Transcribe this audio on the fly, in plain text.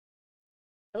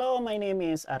Hello, my name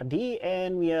is Ardi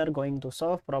and we are going to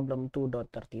solve problem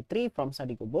 2.33 from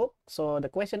Sadiku book. So the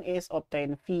question is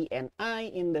obtain V and I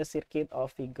in the circuit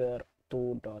of figure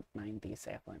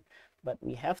 2.97. But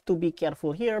we have to be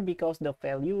careful here because the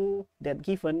value that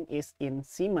given is in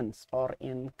Siemens or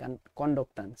in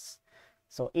conductance.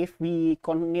 So if we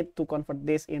need to convert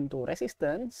this into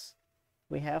resistance,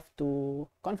 we have to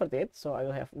convert it. So I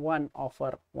will have 1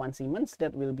 over 1 Siemens,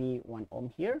 that will be 1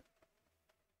 ohm here.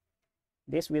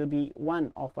 This will be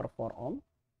 1 over 4 ohm.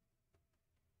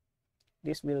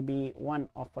 This will be 1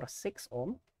 over 6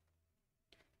 ohm.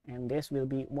 And this will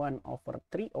be 1 over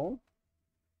 3 ohm.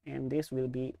 And this will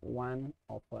be 1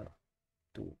 over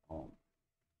 2 ohm.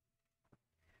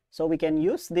 So we can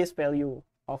use this value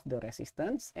of the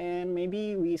resistance, and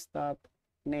maybe we start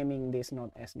naming this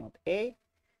node as node A,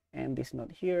 and this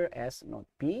node here as node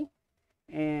B,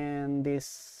 and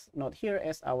this node here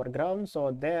as our ground,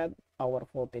 so that our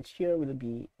voltage here will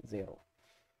be 0.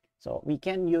 So we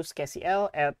can use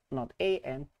KCL at node A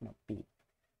and node B.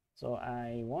 So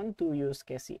I want to use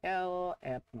KCL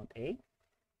at node A.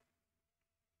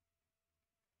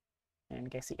 And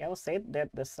KCL said that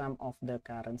the sum of the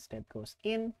currents that goes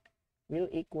in will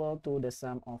equal to the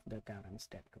sum of the currents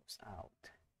that goes out.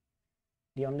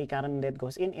 The only current that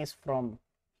goes in is from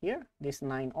here, this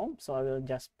 9 ohm. So I will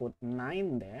just put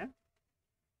 9 there.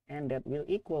 And that will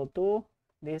equal to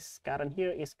this current here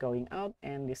is going out,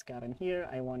 and this current here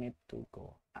I want it to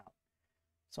go out.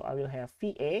 So I will have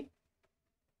VA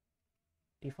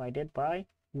divided by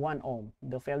 1 ohm.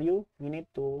 The value we need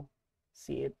to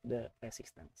see it, the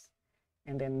resistance.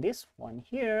 And then this one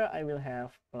here I will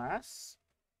have plus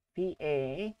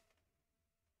VA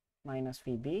minus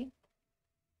VB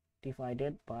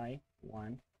divided by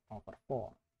 1 over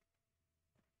 4.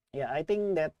 Yeah, I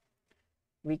think that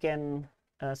we can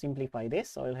simplify this.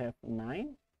 So I'll have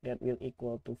 9 that will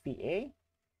equal to VA,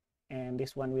 and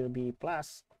this one will be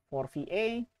plus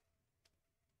 4VA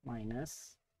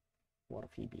minus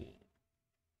 4VB,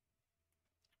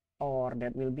 or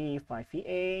that will be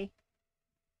 5VA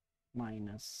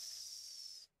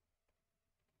minus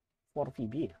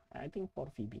 4VB. I think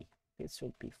 4VB. It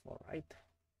should be 4, right?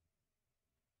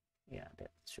 Yeah,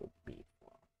 that should be 4.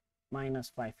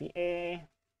 Minus 5VA,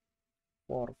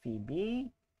 4VB,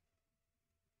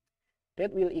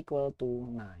 that will equal to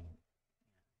 9.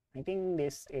 I think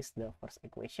this is the first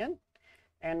equation.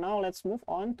 And now let's move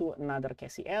on to another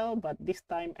KCL, but this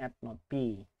time at node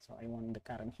B. So I want the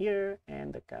current here,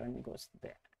 and the current goes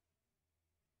there.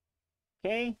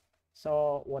 Okay,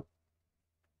 so what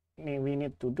we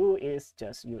need to do is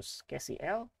just use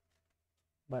KCL,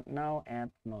 but now at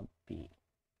node B.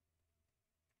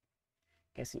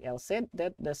 KCL said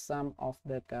that the sum of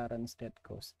the currents that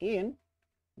goes in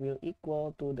will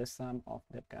equal to the sum of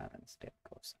the currents that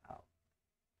goes out.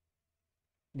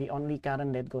 The only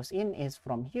current that goes in is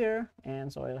from here,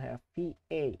 and so I'll have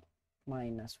VA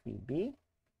minus VB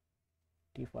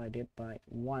divided by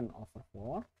 1 over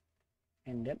 4,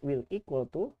 and that will equal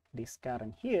to this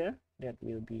current here, that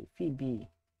will be VB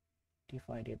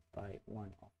divided by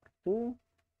 1 over 2,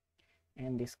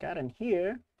 and this current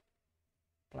here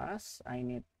plus I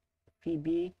need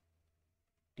VB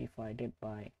divided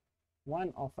by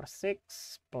 1 over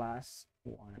 6 plus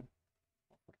 1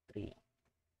 over 3.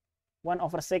 1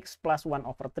 over 6 plus 1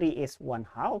 over 3 is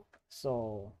 1/2.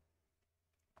 So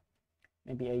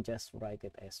maybe I just write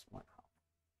it as 1/2.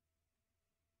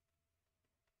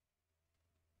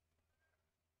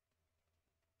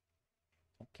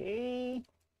 Okay.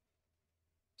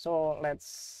 So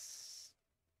let's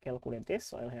calculate this.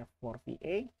 So I'll have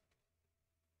 4VA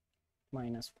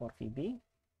minus 4VB.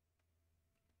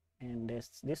 And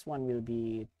this one will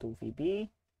be 2VB.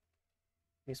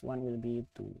 This one will be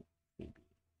 2VB.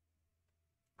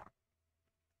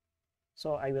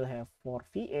 So I will have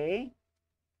 4VA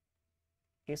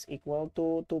is equal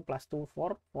to 2 plus 2,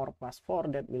 4. 4 plus 4,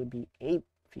 that will be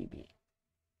 8VB.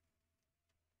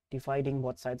 Dividing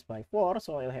both sides by 4,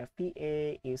 so I'll have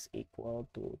VA is equal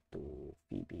to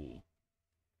 2VB.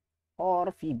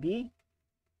 Or VB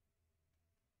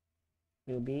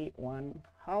will be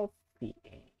 1/2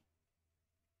 VA.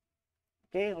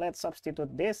 Okay, let's substitute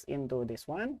this into this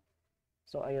one.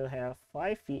 So I will have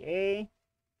 5VA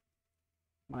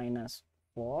minus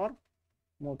 4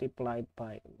 multiplied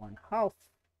by 1/2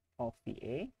 of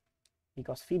VA,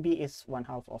 because VB is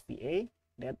 1/2 of VA,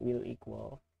 that will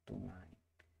equal to 9.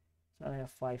 So I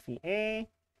have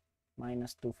 5VA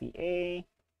minus 2VA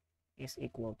is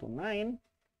equal to 9.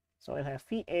 So I'll have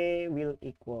VA will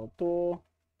equal to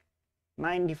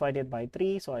 9 divided by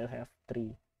 3, so I'll have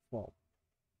 3 volt.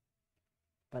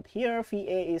 But here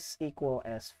VA is equal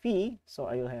as V,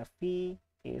 so I will have V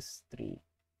is 3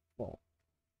 volt.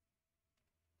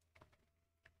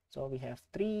 So we have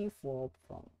 3 volt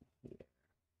from here.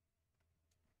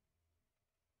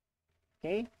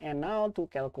 Okay, and now to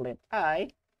calculate I,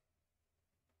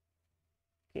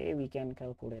 okay, we can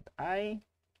calculate I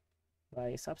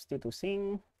by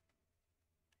substituting.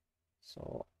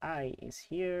 So I is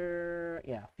here,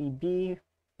 yeah, VB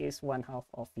is 1/2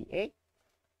 of VA.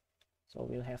 So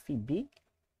we'll have VB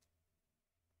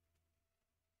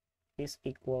is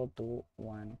equal to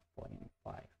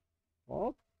 1.5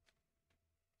 volt.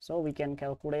 So we can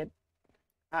calculate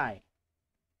I.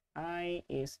 I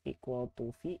is equal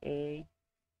to VA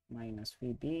minus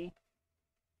VB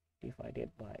divided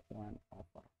by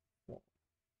 1/4.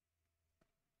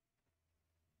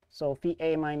 So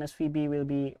VA minus VB will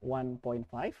be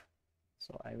 1.5.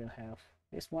 So I will have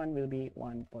this one will be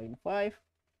 1.5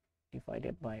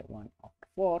 divided by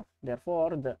 1/4.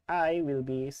 Therefore, the I will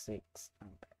be 6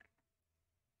 ampere.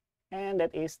 And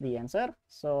that is the answer.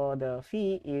 So the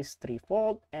V is 3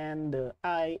 volt and the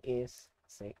I is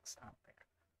 6 ampere.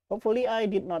 Hopefully I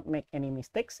did not make any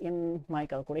mistakes in my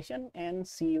calculation, and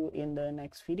see you in the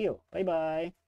next video. Bye bye.